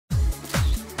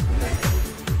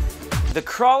The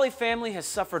Crawley family has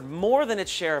suffered more than its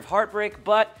share of heartbreak,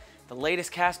 but the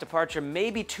latest cast departure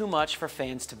may be too much for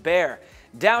fans to bear.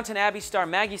 Downton Abbey star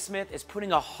Maggie Smith is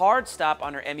putting a hard stop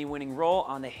on her Emmy-winning role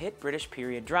on the hit British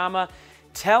period drama,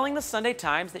 telling the Sunday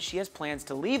Times that she has plans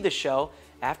to leave the show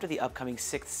after the upcoming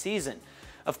 6th season.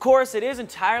 Of course, it is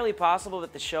entirely possible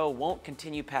that the show won't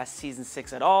continue past season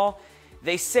 6 at all.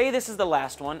 They say this is the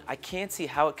last one. I can't see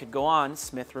how it could go on,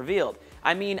 Smith revealed.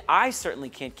 I mean, I certainly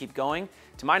can't keep going.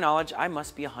 To my knowledge, I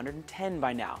must be 110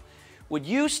 by now. Would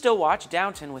you still watch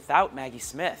Downton without Maggie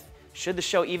Smith? Should the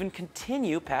show even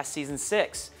continue past season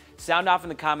 6? Sound off in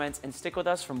the comments and stick with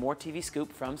us for more TV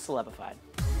scoop from Celebified.